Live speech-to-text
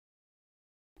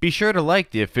Be sure to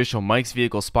like the official Mike's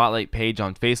Vehicle Spotlight page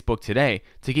on Facebook today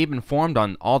to keep informed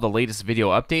on all the latest video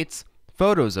updates,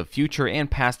 photos of future and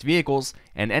past vehicles,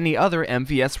 and any other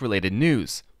MVS related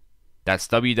news. That's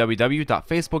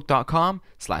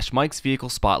www.facebook.com/Mike's Vehicle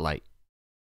Spotlight.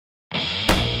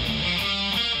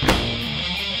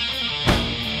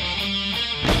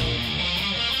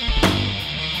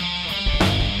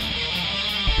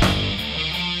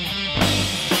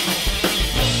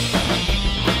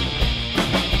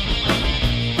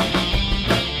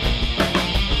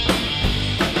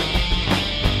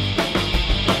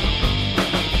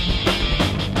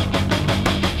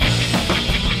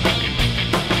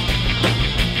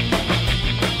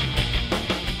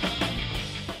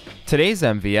 Today's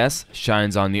MVS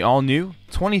shines on the all-new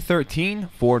 2013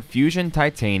 Ford Fusion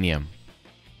Titanium.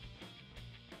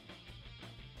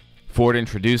 Ford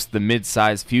introduced the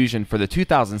mid-size Fusion for the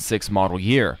 2006 model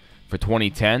year. For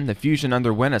 2010, the Fusion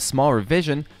underwent a small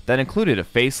revision that included a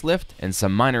facelift and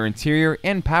some minor interior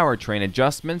and powertrain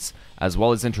adjustments, as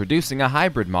well as introducing a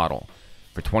hybrid model.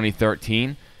 For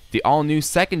 2013, the all-new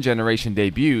second generation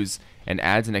debuts and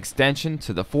adds an extension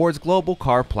to the Ford's global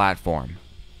car platform.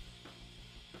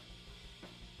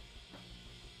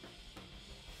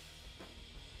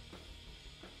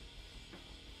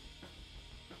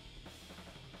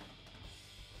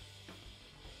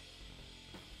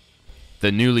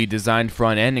 The newly designed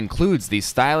front end includes these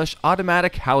stylish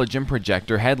automatic halogen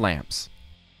projector headlamps.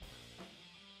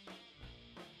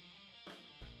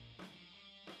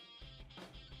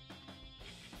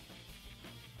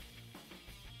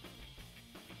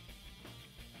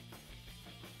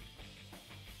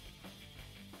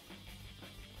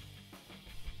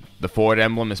 The Ford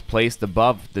emblem is placed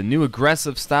above the new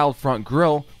aggressive styled front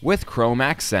grille with chrome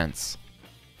accents.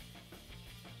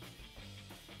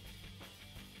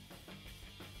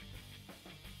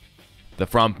 The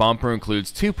front bumper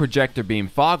includes two projector beam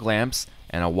fog lamps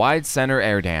and a wide center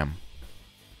air dam.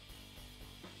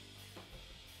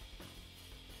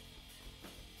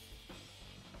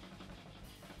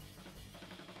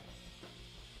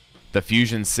 The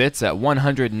Fusion sits at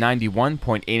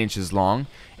 191.8 inches long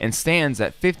and stands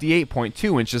at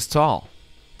 58.2 inches tall.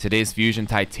 Today's Fusion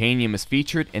Titanium is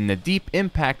featured in the deep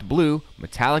impact blue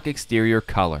metallic exterior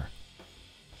color.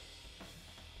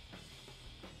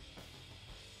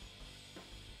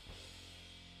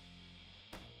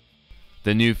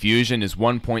 The new Fusion is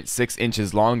 1.6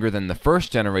 inches longer than the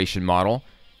first generation model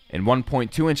and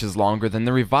 1.2 inches longer than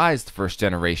the revised first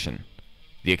generation.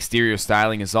 The exterior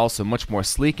styling is also much more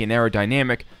sleek and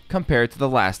aerodynamic compared to the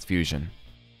last Fusion.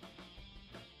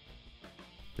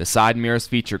 The side mirrors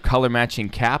feature color matching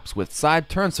caps with side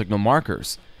turn signal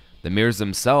markers. The mirrors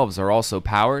themselves are also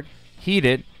powered,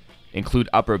 heated, include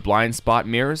upper blind spot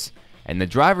mirrors, and the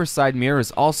driver's side mirror is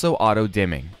also auto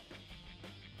dimming.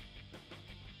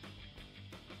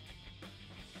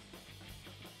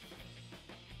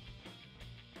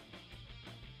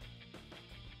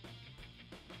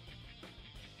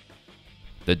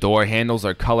 The door handles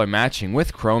are color matching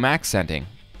with chrome accenting.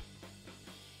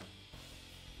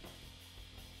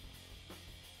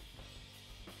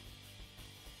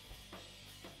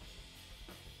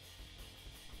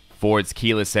 Ford's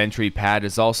keyless entry pad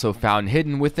is also found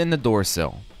hidden within the door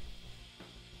sill.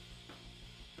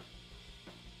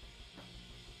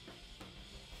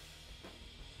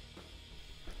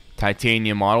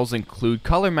 Titanium models include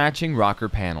color matching rocker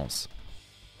panels.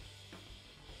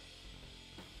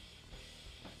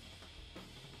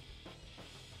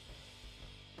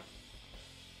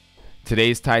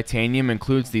 Today's Titanium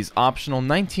includes these optional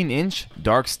 19-inch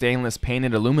dark stainless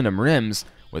painted aluminum rims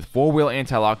with four-wheel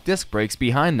anti-lock disc brakes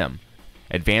behind them.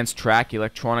 Advanced track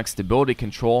electronic stability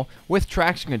control with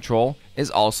traction control is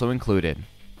also included.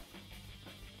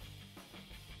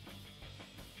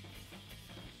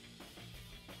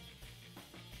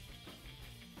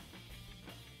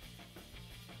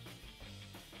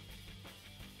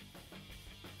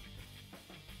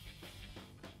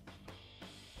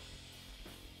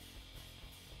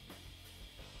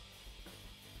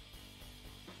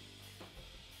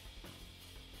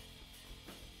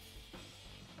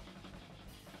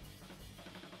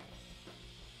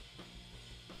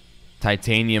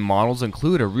 Titanium models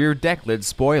include a rear deck lid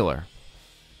spoiler.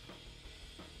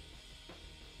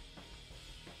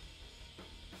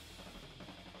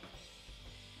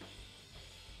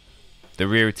 The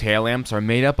rear tail lamps are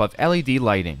made up of LED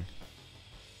lighting.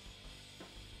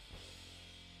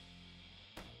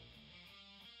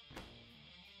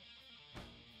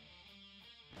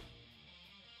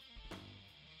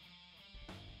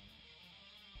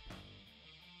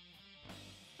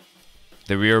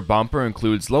 The rear bumper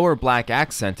includes lower black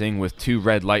accenting with two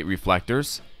red light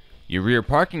reflectors. your rear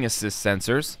parking assist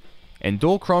sensors, and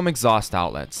dual chrome exhaust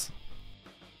outlets.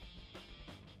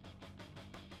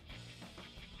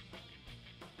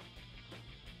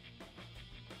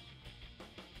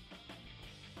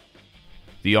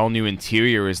 The all-new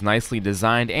interior is nicely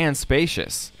designed and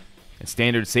spacious. And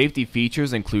standard safety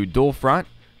features include dual front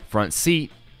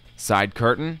seat, side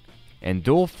curtain, and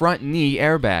dual front knee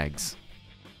airbags.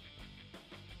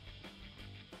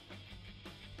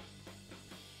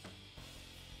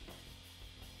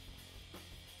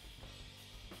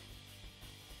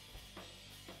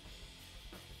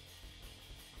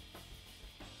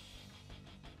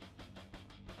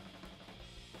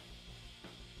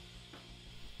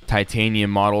 Titanium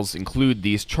models include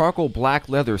these charcoal black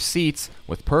leather seats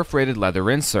with perforated leather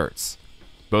inserts.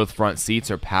 Both front seats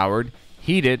are powered,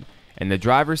 heated, and the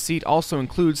driver's seat also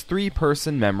includes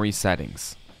 3-person memory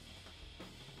settings.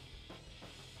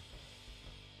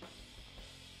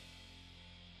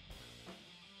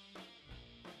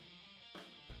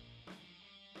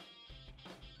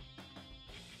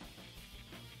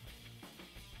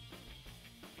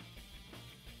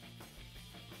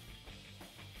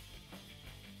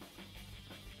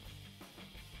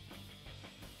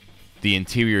 The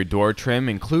interior door trim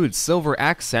includes silver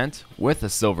accent with a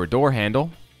silver door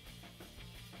handle.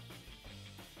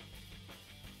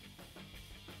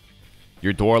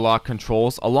 Your door lock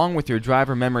controls along with your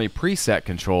driver memory preset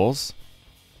controls.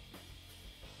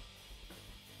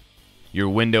 Your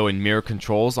window and mirror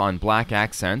controls on black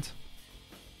accent.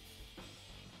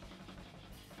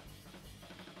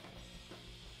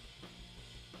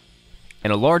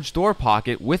 And a large door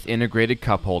pocket with integrated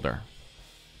cup holder.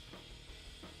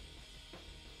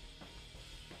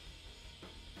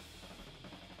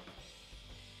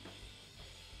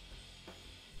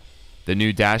 The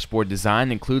new dashboard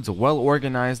design includes a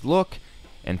well-organized look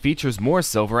and features more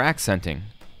silver accenting.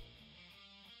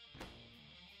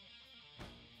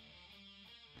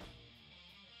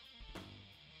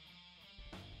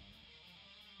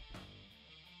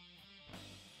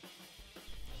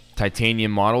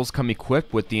 Titanium models come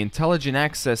equipped with the Intelligent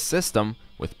Access System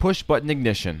with push-button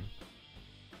ignition.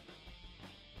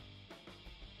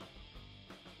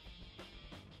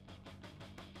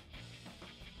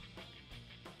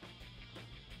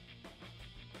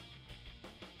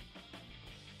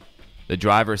 The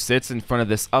driver sits in front of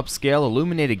this upscale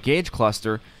illuminated gauge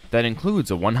cluster that includes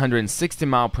a 160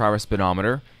 mph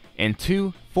speedometer and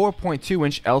two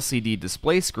 4.2-inch LCD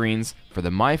display screens for the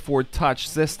MyFord Touch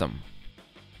system.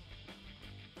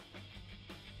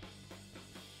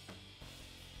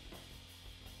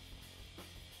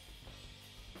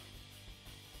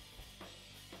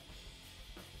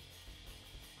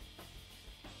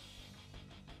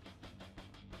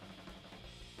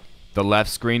 The left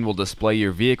screen will display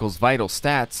your vehicle's vital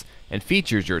stats and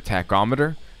features your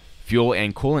tachometer, fuel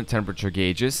and coolant temperature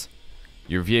gauges,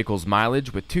 your vehicle's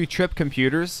mileage with 2 trip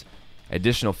computers,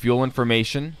 additional fuel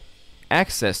information,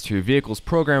 access to your vehicle's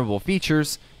programmable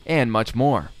features, and much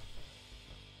more.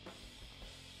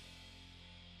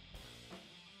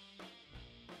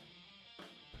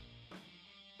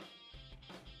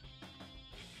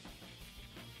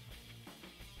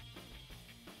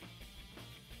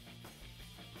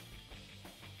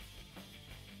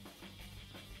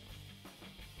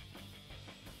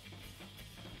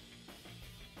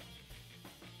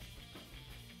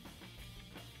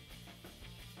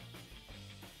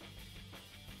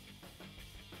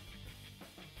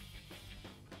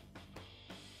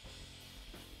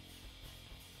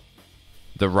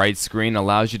 The right screen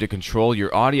allows you to control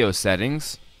your audio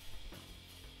settings,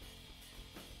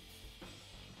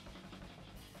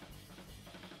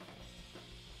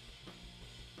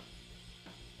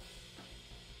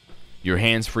 your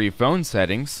hands-free phone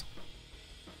settings,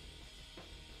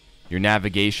 your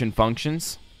navigation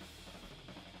functions,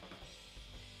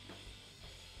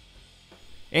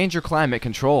 and your climate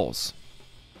controls.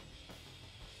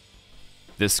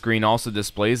 This screen also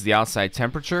displays the outside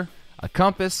temperature, a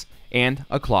compass, and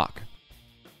a clock.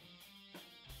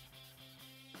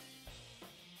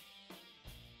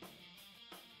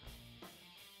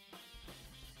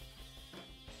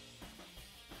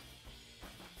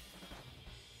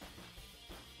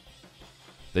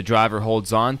 The driver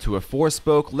holds on to a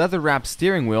 4-spoke leather-wrapped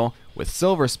steering wheel with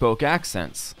silver spoke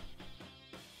accents.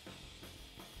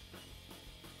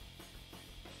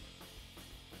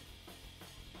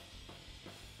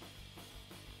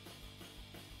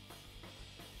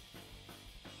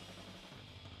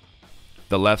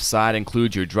 The left side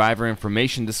includes your driver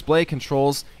information display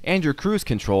controls and your cruise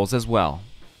controls as well.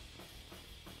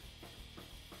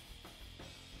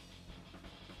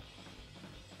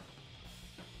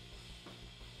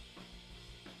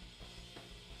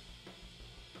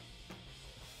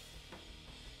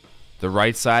 The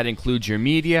right side includes your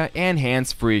media and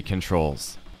hands-free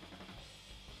controls.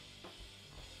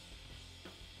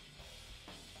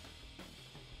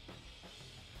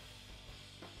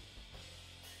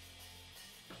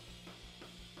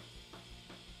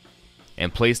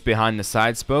 And placed behind the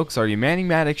side spokes are your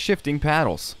pneumatic shifting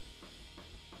paddles.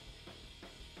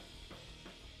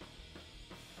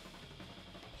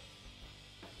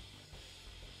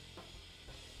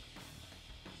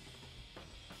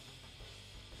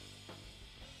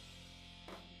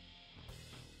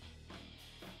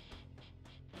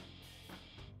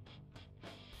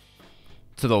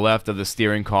 To the left of the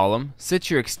steering column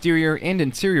sits your exterior and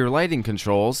interior lighting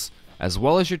controls, as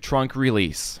well as your trunk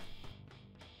release.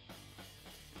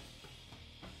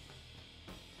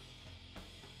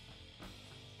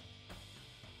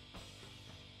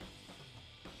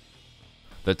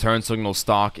 The turn signal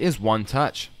stalk is one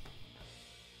touch.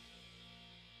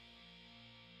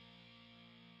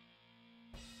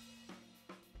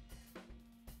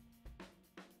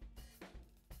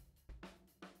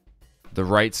 The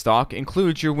right stalk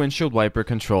includes your windshield wiper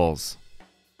controls.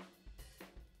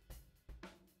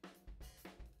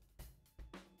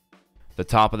 The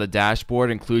top of the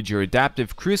dashboard includes your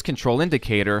adaptive cruise control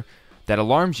indicator that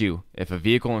alarms you if a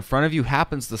vehicle in front of you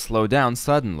happens to slow down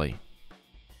suddenly.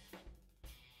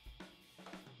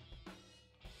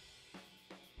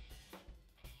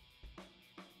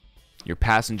 Your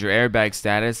passenger airbag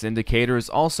status indicator is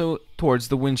also towards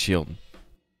the windshield.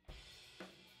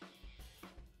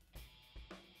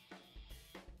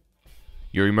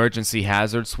 Your emergency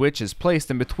hazard switch is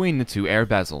placed in between the two air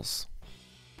bezels.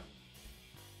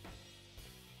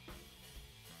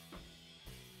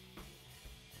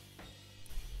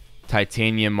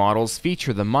 Titanium models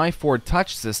feature the My Ford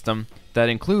Touch system that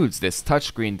includes this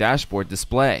touchscreen dashboard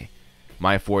display.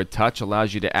 My Ford Touch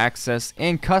allows you to access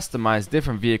and customize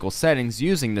different vehicle settings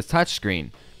using the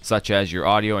touchscreen, such as your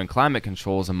audio and climate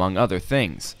controls, among other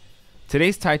things.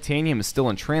 Today's Titanium is still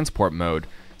in transport mode,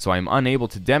 so I am unable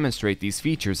to demonstrate these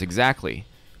features exactly.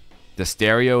 The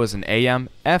stereo is an AM,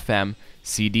 FM,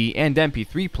 CD, and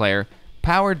MP3 player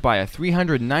powered by a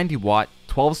 390-watt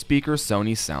 12-speaker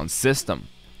Sony sound system.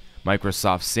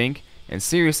 Microsoft Sync and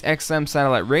Sirius XM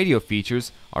satellite radio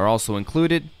features are also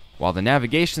included, while the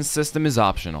navigation system is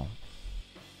optional.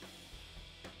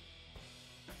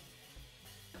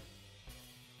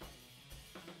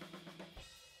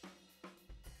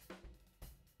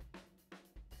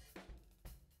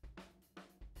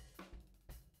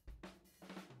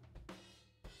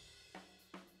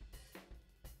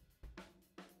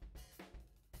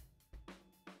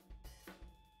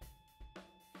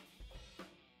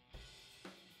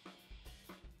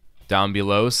 Down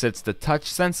below sits the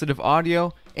touch-sensitive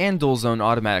audio and dual-zone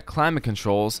automatic climate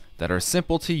controls that are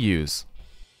simple to use.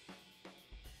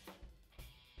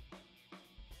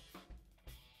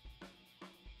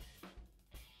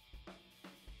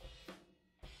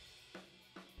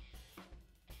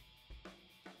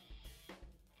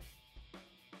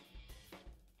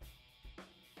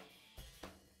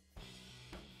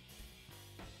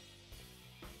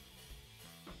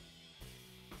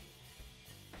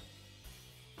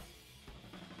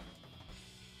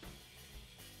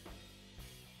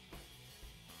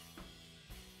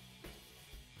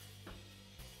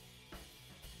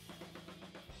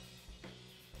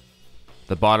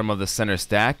 The bottom of the center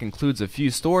stack includes a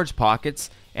few storage pockets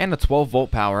and a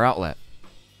 12-volt power outlet.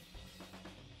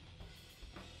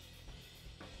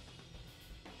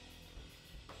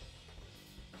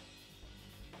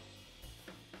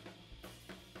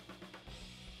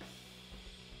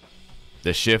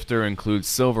 The shifter includes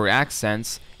silver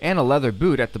accents and a leather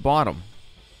boot at the bottom.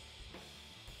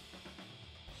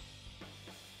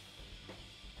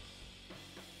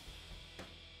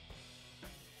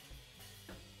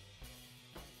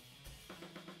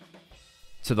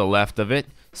 To the left of it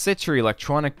sits your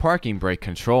electronic parking brake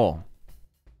control.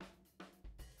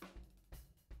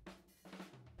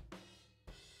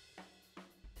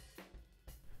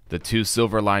 The two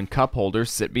silver-lined cup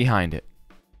holders sit behind it.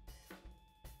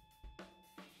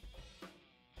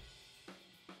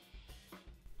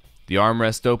 The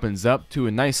armrest opens up to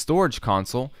a nice storage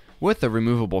console with a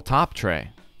removable top tray.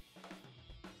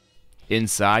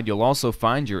 Inside, you'll also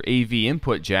find your AV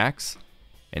input jacks,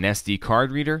 an SD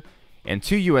card reader, and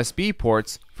two USB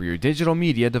ports for your digital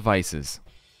media devices.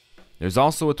 There's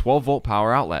also a 12-volt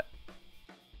power outlet.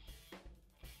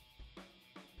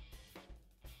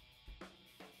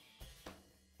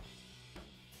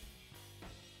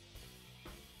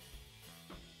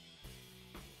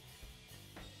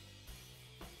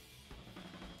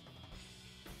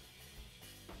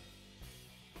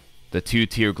 The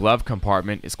two-tier glove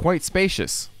compartment is quite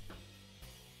spacious.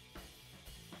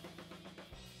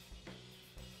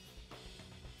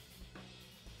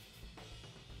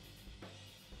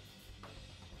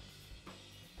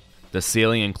 The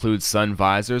ceiling includes sun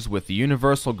visors with the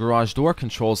universal garage door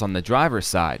controls on the driver's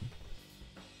side.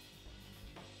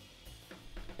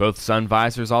 Both sun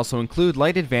visors also include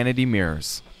lighted vanity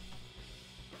mirrors.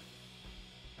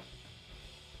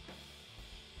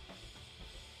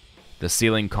 The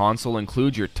ceiling console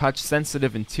includes your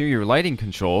touch-sensitive interior lighting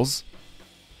controls,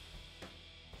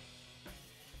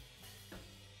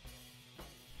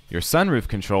 your sunroof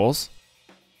controls,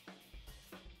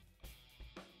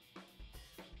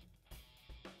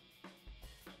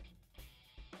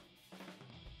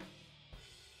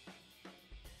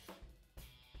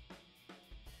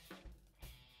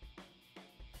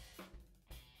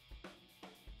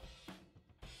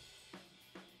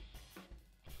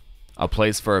 a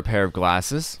place for a pair of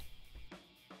glasses,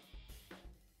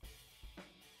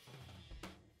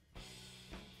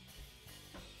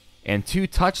 and two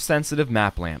touch-sensitive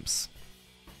map lamps.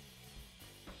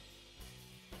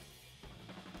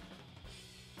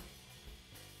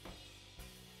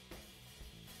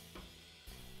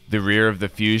 The rear of the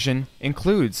Fusion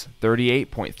includes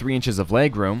 38.3 inches of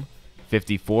legroom,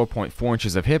 54.4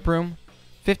 inches of hip room,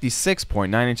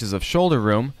 56.9 inches of shoulder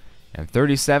room, and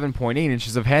 37.8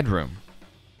 inches of headroom.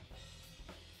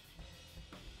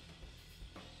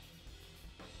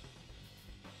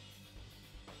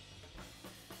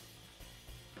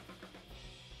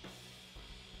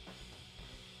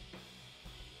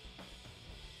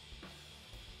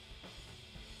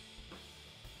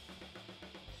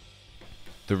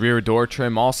 The rear door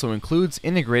trim also includes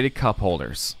integrated cup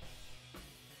holders.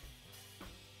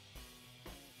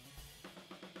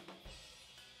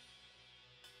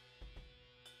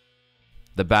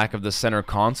 The back of the center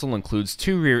console includes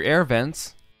two rear air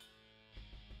vents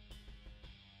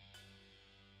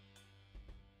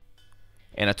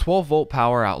and a 12-volt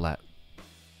power outlet.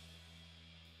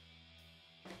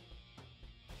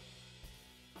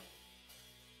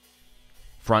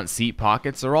 Front seat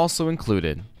pockets are also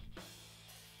included.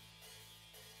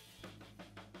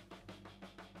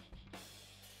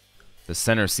 The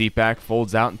center seat back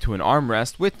folds out into an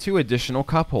armrest with two additional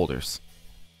cup holders.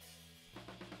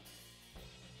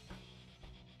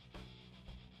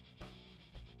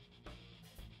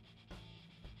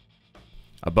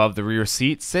 Above the rear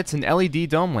seat sits an LED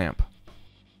dome lamp.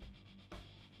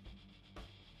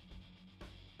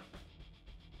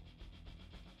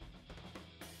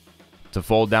 To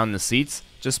fold down the seats,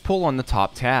 just pull on the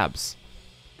top tabs.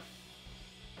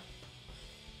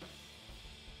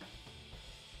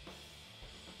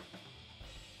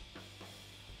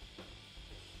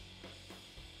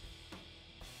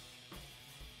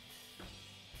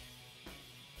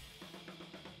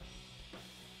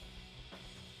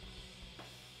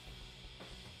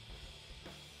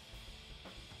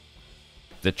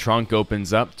 The trunk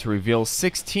opens up to reveal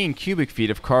 16 cubic feet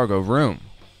of cargo room.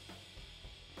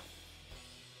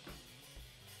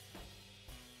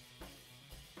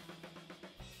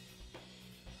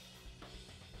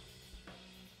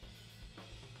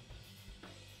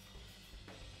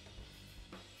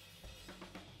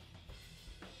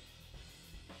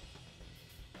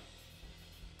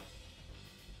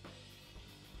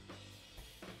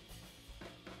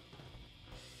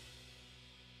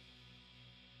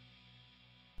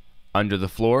 Under the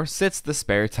floor sits the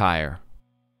spare tire.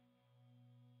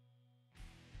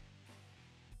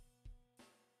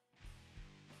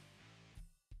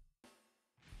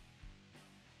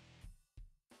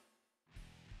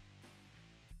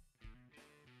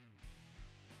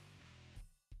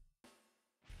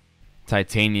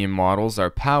 Titanium models are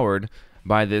powered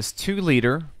by this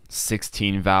 2-liter,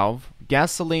 16-valve,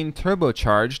 gasoline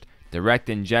turbocharged, direct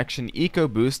injection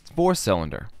EcoBoost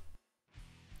 4-cylinder.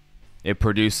 It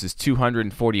produces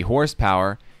 240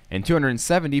 horsepower and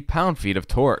 270 pound-feet of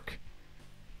torque.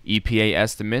 EPA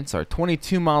estimates are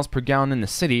 22 miles per gallon in the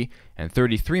city and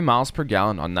 33 miles per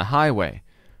gallon on the highway.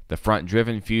 The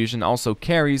front-driven Fusion also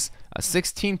carries a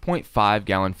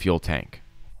 16.5-gallon fuel tank.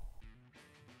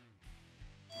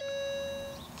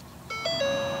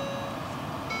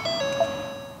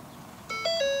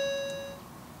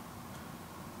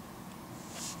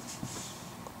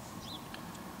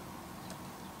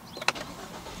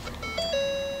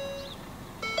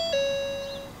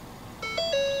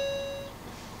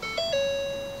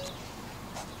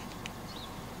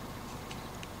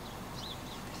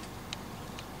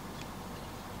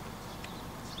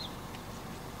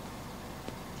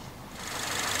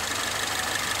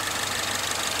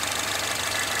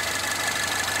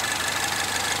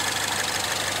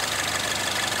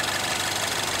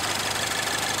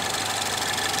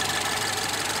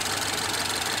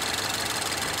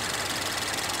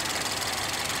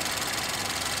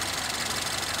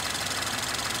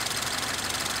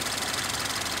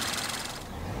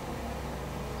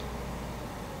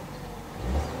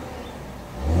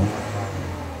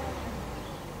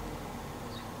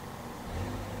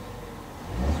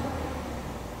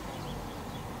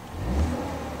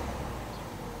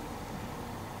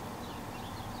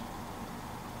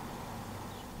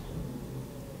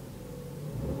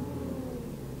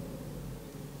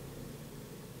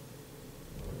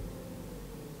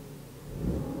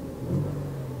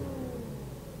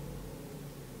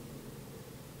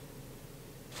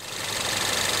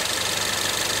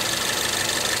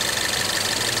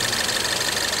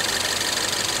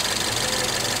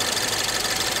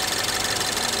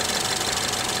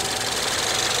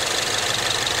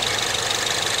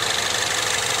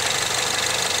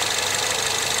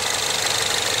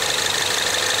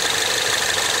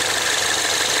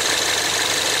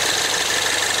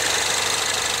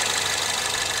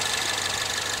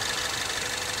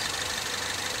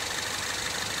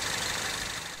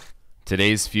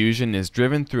 Today's Fusion is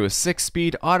driven through a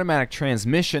 6-speed automatic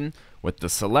transmission with the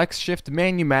Select Shift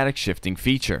Manumatic shifting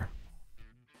feature.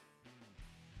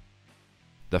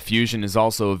 The Fusion is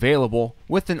also available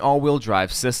with an all-wheel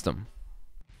drive system.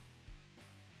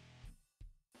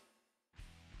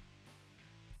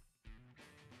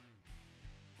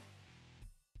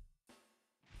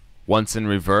 Once in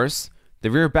reverse,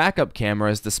 the rear backup camera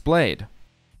is displayed.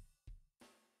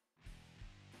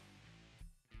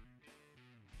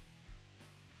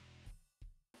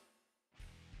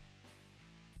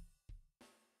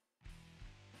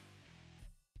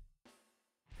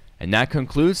 And that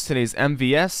concludes today's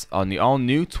MVS on the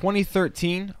all-new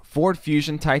 2013 Ford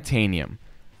Fusion Titanium.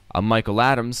 I'm Michael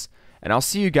Adams, and I'll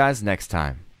see you guys next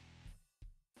time.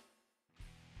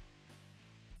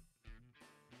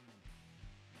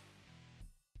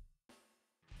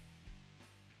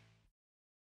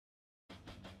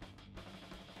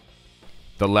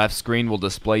 The left screen will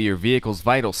display your vehicle's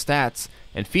vital stats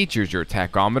and features your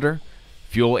tachometer,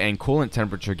 fuel and coolant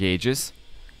temperature gauges,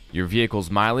 your vehicle's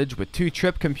mileage with 2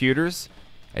 trip computers,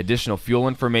 additional fuel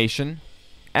information,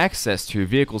 access to your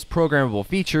vehicle's programmable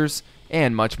features,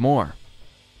 and much more.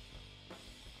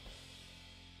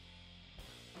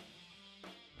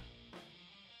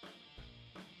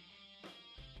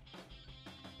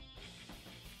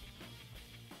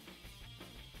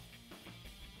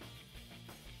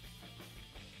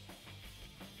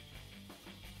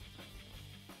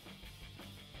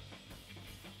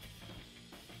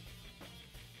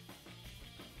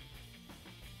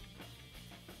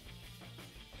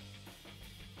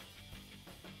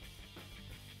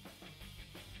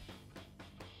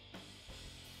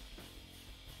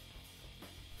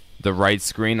 The right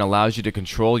screen allows you to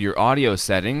control your audio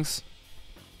settings,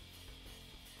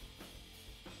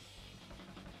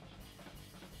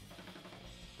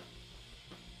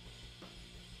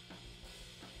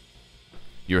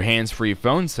 your hands-free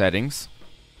phone settings,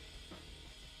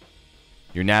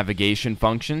 your navigation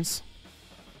functions,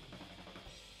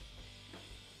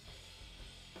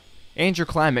 and your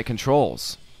climate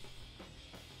controls.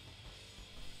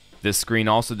 This screen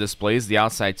also displays the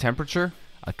outside temperature,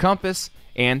 a compass,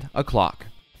 and a clock.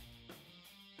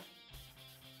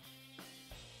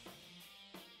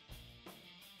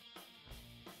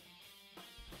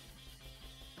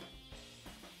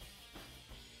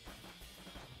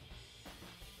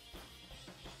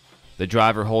 The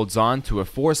driver holds on to a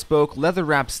 4-spoke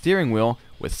leather-wrapped steering wheel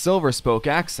with silver spoke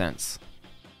accents.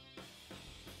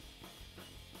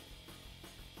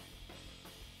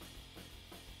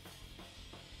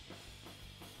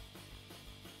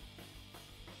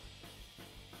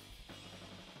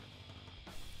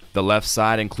 The left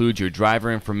side includes your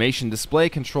driver information display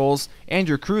controls and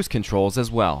your cruise controls as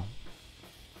well.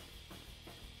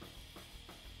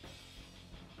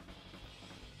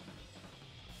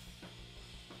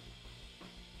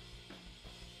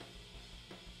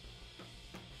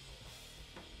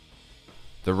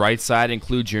 The right side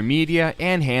includes your media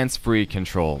and hands-free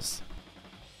controls.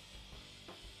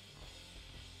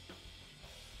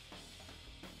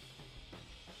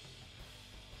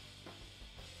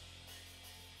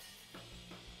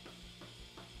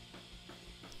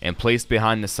 And placed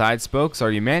behind the side spokes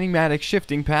are your Manumatic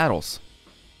shifting paddles.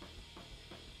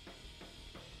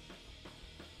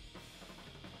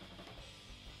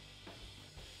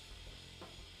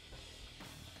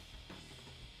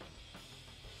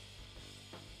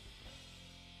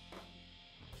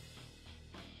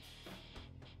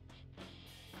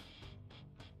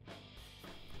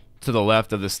 To the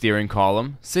left of the steering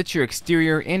column sits your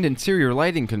exterior and interior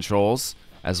lighting controls,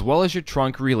 as well as your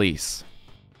trunk release.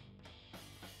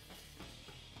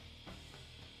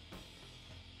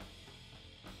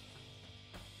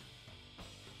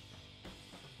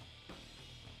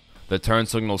 The turn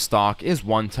signal stalk is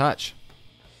one touch.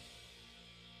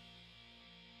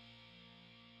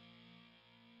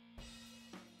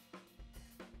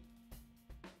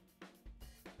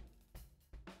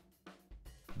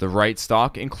 The right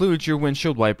stalk includes your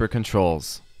windshield wiper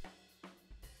controls.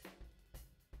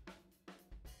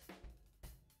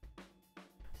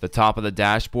 The top of the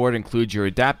dashboard includes your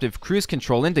adaptive cruise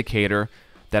control indicator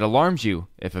that alarms you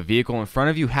if a vehicle in front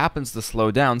of you happens to slow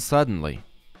down suddenly.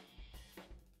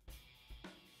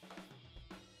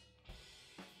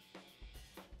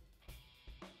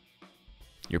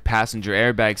 Your passenger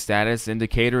airbag status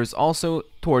indicator is also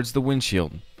towards the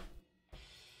windshield.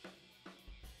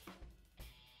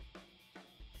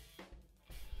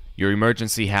 Your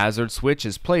emergency hazard switch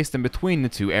is placed in between the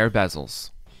 2 air bezels.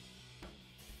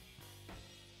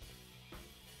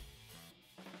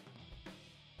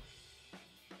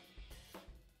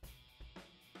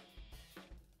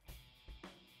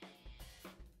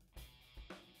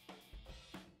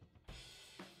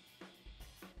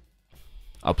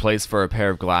 a place for a pair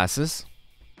of glasses,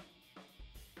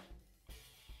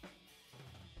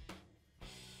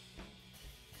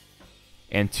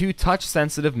 and 2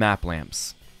 touch-sensitive map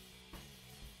lamps.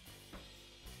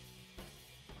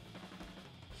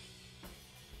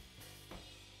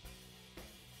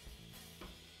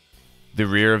 The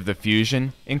rear of the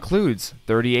Fusion includes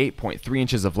 38.3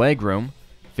 inches of legroom,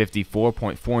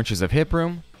 54.4 inches of hip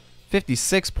room,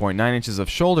 56.9 inches of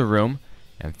shoulder room,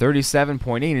 and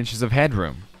 37.8 inches of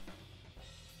headroom.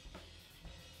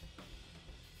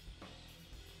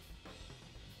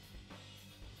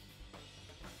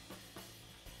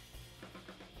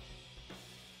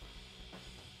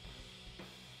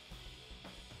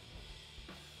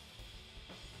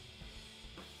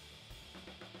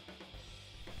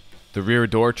 The rear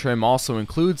door trim also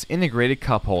includes integrated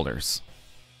cup holders.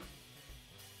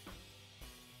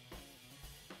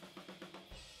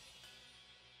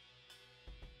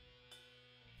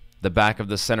 The back of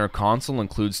the center console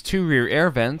includes 2 rear air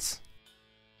vents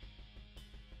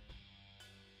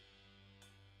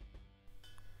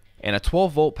and a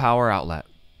 12-volt power outlet.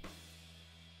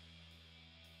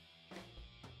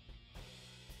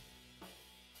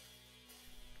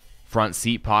 Front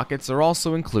seat pockets are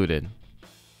also included.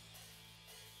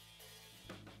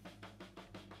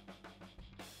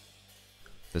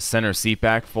 The center seat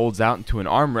back folds out into an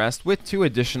armrest with 2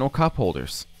 additional cup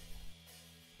holders.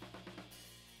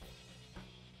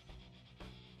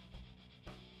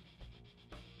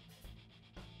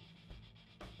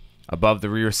 Above the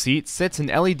rear seat sits an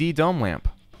LED dome lamp.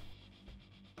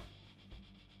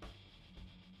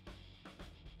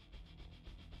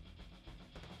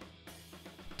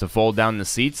 To fold down the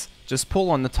seats, just pull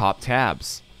on the top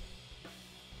tabs.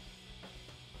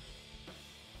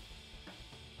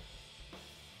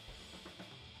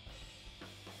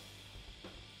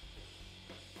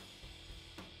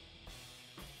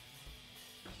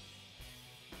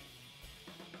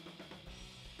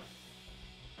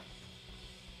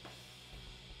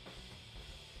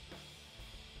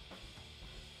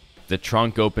 The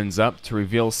trunk opens up to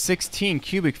reveal 16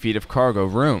 cubic feet of cargo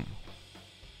room.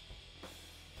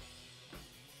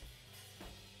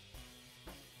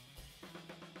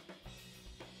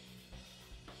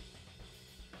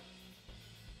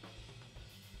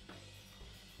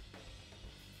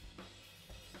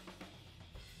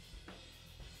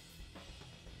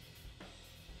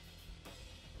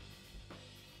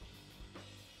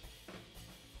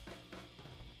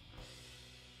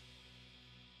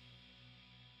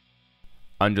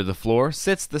 Under the floor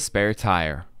sits the spare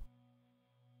tire.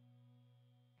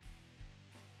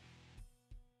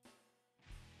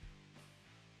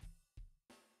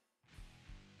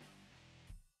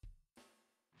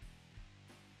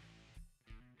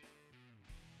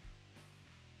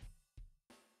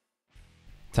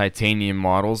 Titanium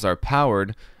models are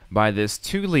powered by this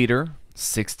 2-liter,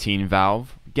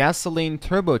 16-valve, gasoline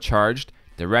turbocharged,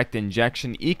 direct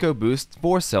injection EcoBoost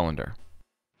 4-cylinder.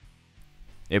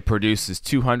 It produces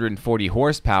 240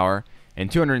 horsepower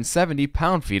and 270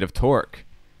 pound-feet of torque.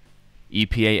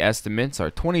 EPA estimates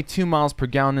are 22 miles per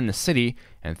gallon in the city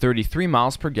and 33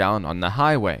 miles per gallon on the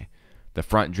highway. The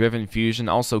front-driven Fusion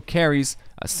also carries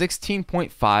a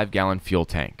 16.5-gallon fuel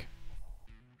tank.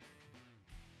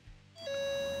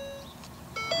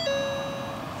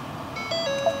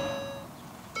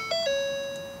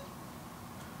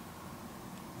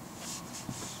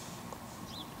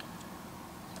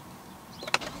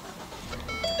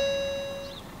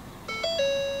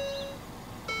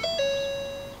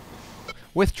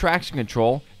 With traction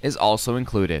control is also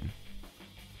included.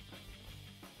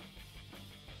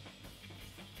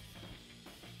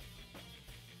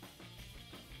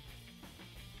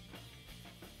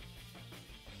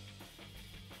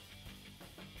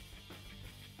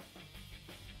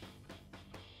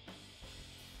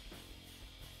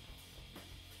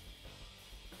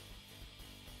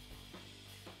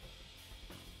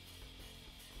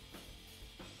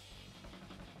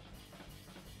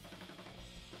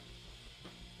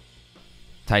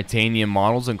 Titanium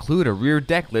models include a rear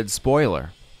deck lid spoiler.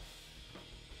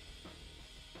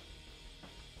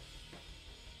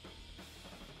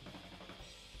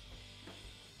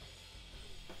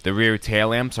 The rear tail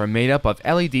lamps are made up of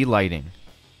LED lighting.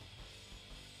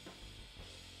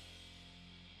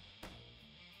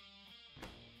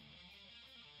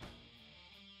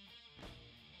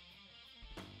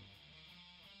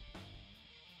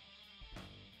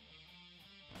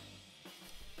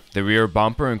 The rear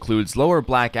bumper includes lower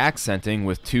black accenting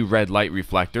with 2 red light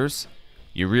reflectors,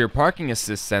 your rear parking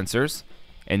assist sensors,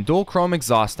 and dual chrome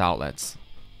exhaust outlets.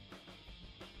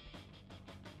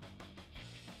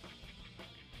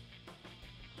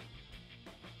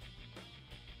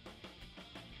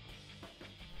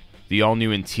 The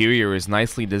all-new interior is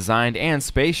nicely designed and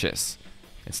spacious.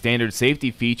 And standard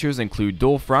safety features include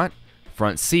dual front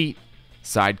seat,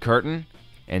 side curtain,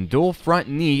 and dual front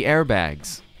knee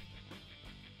airbags.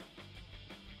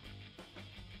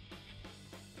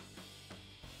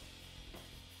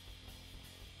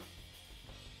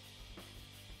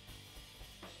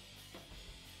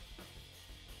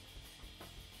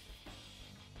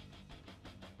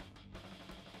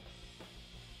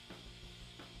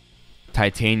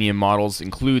 Titanium models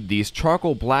include these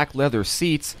charcoal black leather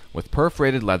seats with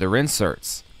perforated leather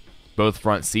inserts. Both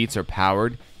front seats are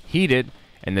powered, heated,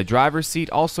 and the driver's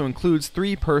seat also includes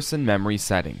 3-person memory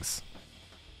settings.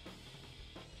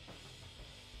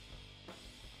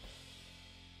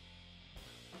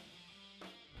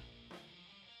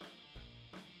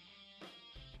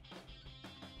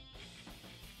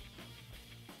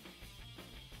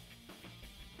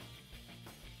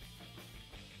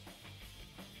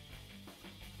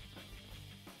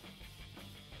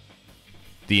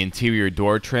 The interior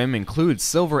door trim includes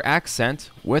silver accent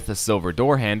with a silver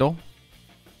door handle.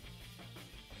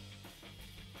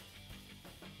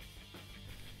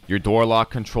 Your door lock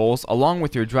controls along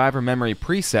with your driver memory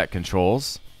preset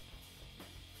controls.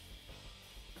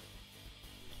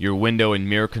 Your window and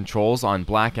mirror controls on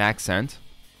black accent.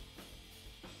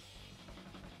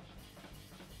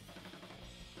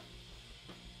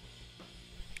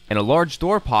 And a large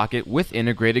door pocket with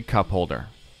integrated cup holder.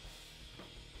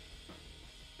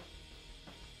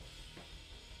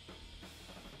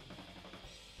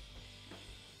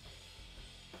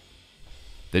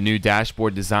 The new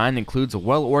dashboard design includes a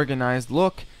well-organized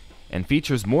look and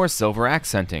features more silver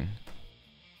accenting.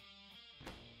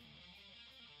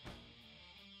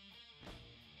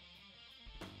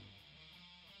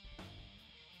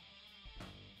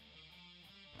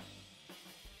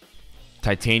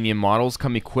 Titanium models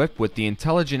come equipped with the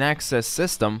Intelligent Access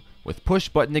System with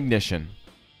push-button ignition.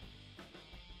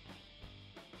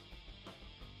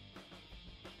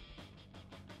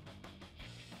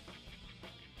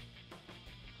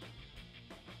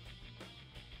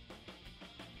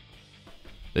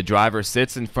 The driver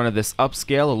sits in front of this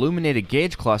upscale illuminated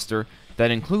gauge cluster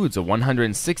that includes a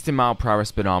 160 mph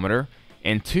speedometer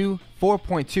and two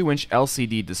 4.2-inch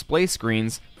LCD display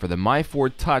screens for the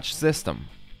MyFord Touch system.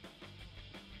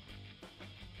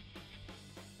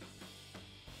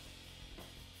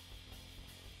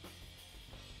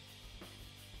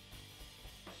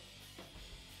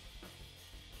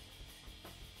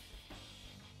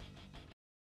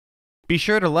 Be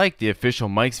sure to like the official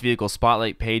Mike's Vehicle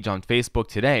Spotlight page on Facebook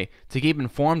today to keep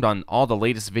informed on all the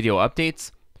latest video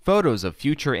updates, photos of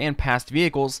future and past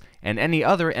vehicles, and any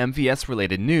other MVS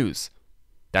related news.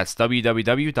 That's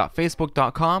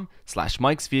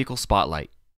www.facebook.com/Mike's Vehicle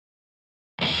Spotlight.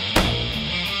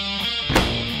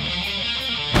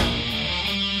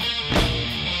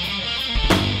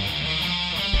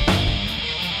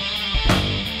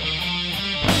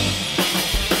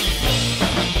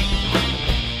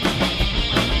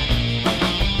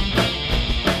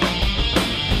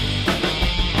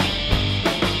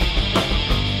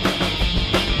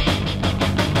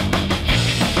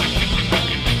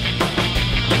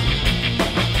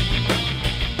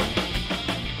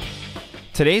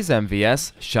 Today's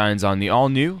MVS shines on the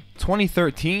all-new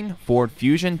 2013 Ford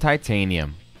Fusion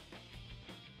Titanium.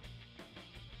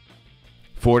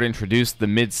 Ford introduced the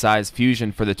mid-size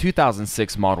Fusion for the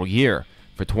 2006 model year.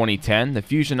 For 2010, the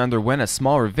Fusion underwent a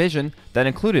small revision that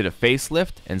included a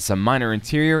facelift and some minor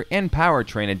interior and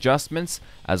powertrain adjustments,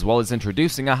 as well as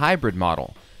introducing a hybrid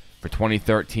model. For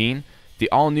 2013, the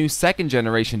all-new second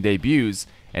generation debuts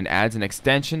and adds an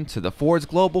extension to the Ford's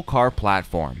global car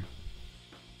platform.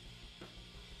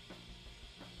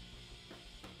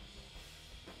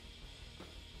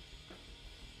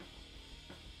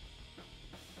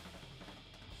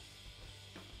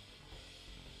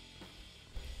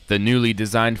 The newly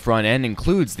designed front end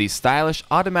includes these stylish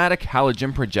automatic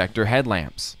halogen projector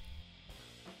headlamps.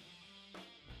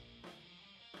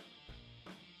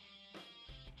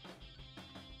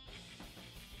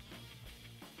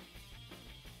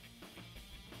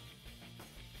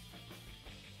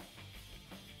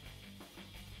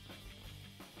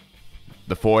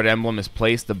 The Ford emblem is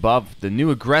placed above the new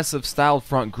aggressive styled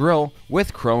front grille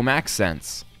with chrome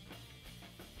accents.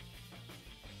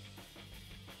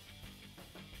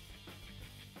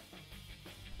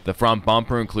 The front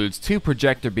bumper includes two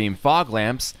projector beam fog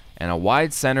lamps and a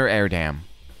wide center air dam.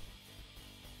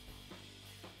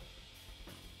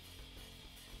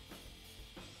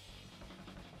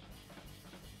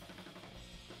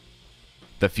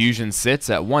 The Fusion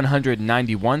sits at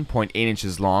 191.8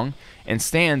 inches long and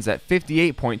stands at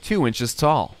 58.2 inches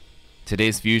tall.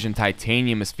 Today's Fusion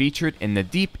Titanium is featured in the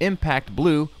Deep Impact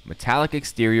Blue metallic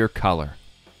exterior color.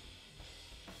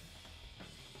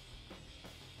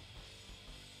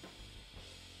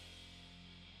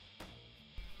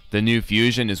 The new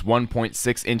Fusion is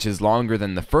 1.6 inches longer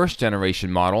than the first generation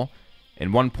model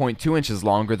and 1.2 inches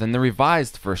longer than the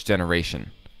revised first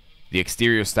generation. The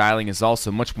exterior styling is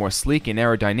also much more sleek and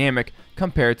aerodynamic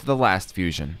compared to the last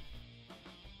Fusion.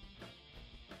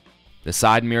 The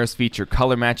side mirrors feature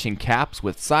color-matching caps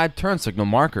with side turn signal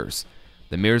markers.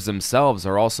 The mirrors themselves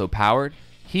are also powered,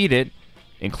 heated,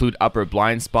 include upper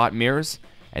blind spot mirrors,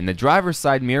 and the driver's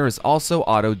side mirror is also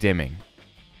auto-dimming.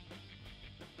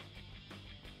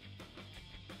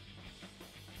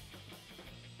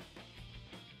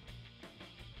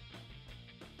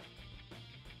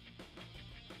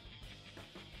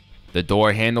 The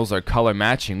door handles are color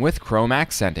matching with chrome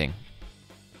accenting.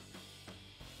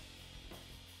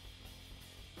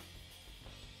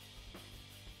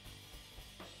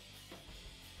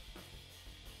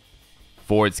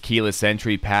 Ford's keyless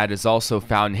entry pad is also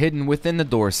found hidden within the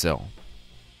door sill.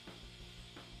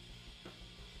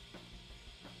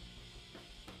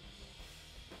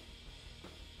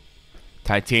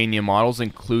 Titanium models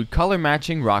include color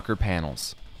matching rocker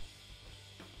panels.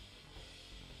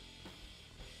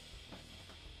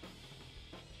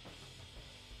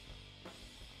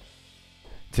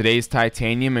 Today's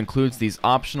Titanium includes these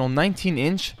optional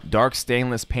 19-inch dark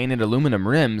stainless painted aluminum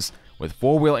rims with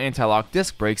 4-wheel anti-lock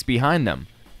disc brakes behind them,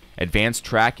 advanced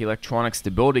track electronic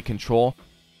stability control.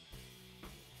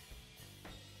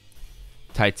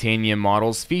 Titanium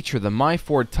models feature the My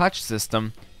Ford Touch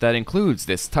system that includes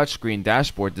this touchscreen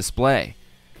dashboard display.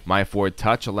 My Ford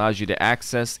Touch allows you to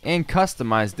access and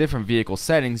customize different vehicle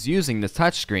settings using the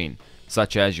touchscreen,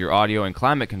 such as your audio and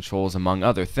climate controls, among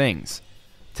other things.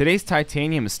 Today's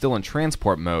Titanium is still in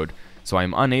transport mode, so I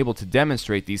am unable to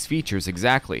demonstrate these features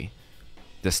exactly.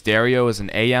 The stereo is an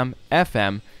AM,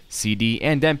 FM, CD,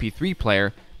 and MP3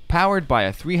 player powered by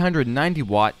a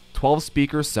 390-watt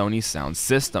 12-speaker Sony sound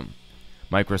system.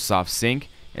 Microsoft Sync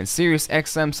and Sirius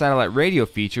XM satellite radio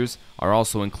features are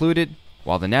also included,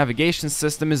 while the navigation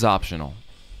system is optional.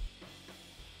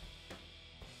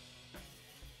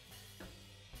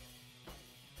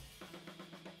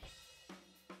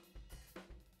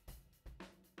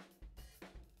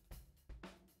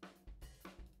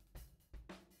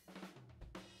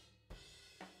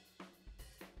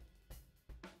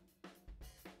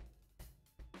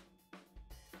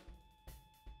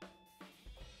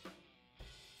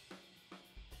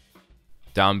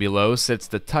 Down below sits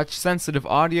the touch-sensitive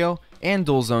audio and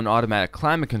dual-zone automatic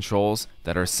climate controls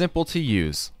that are simple to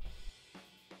use.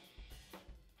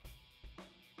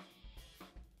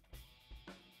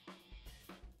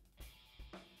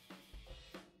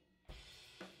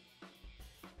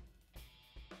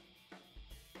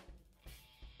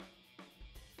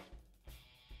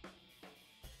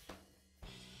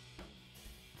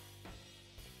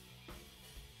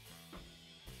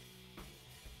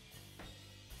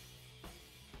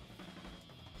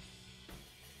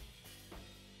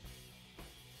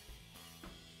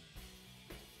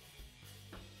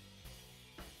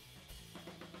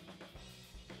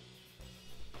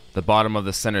 The bottom of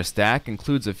the center stack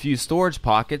includes a few storage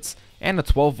pockets and a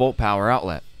 12-volt power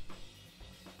outlet.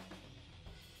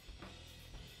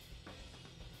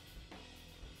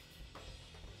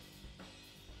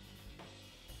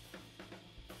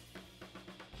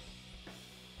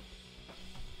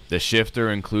 The shifter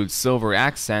includes silver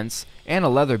accents and a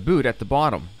leather boot at the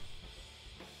bottom.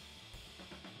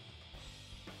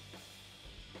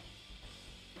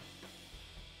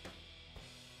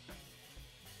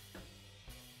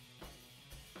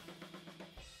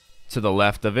 To the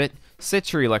left of it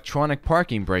sits your electronic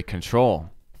parking brake control.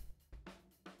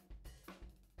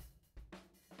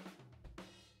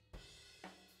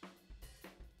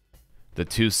 The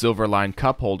two silver-lined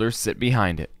cup holders sit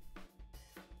behind it.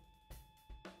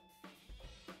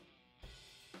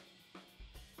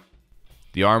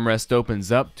 The armrest opens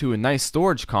up to a nice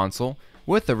storage console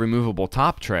with a removable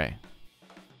top tray.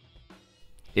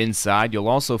 Inside, you'll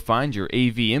also find your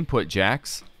AV input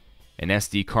jacks, an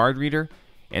SD card reader,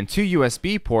 and two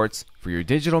USB ports for your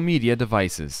digital media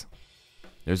devices.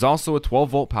 There's also a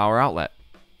 12-volt power outlet.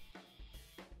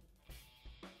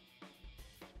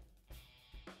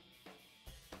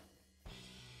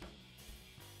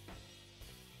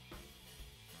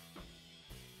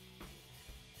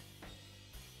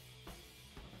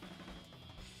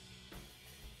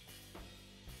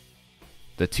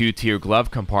 The two-tier glove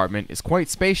compartment is quite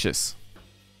spacious.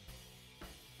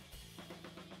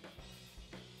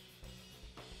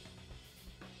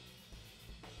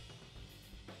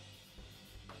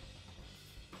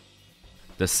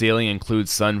 The ceiling includes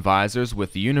sun visors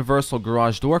with the universal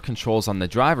garage door controls on the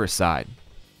driver's side.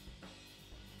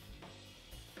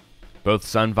 Both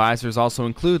sun visors also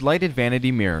include lighted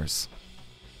vanity mirrors.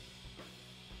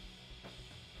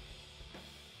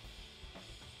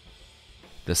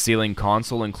 The ceiling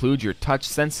console includes your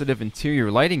touch-sensitive interior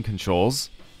lighting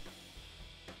controls,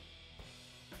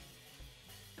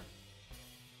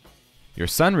 your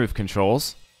sunroof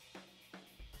controls,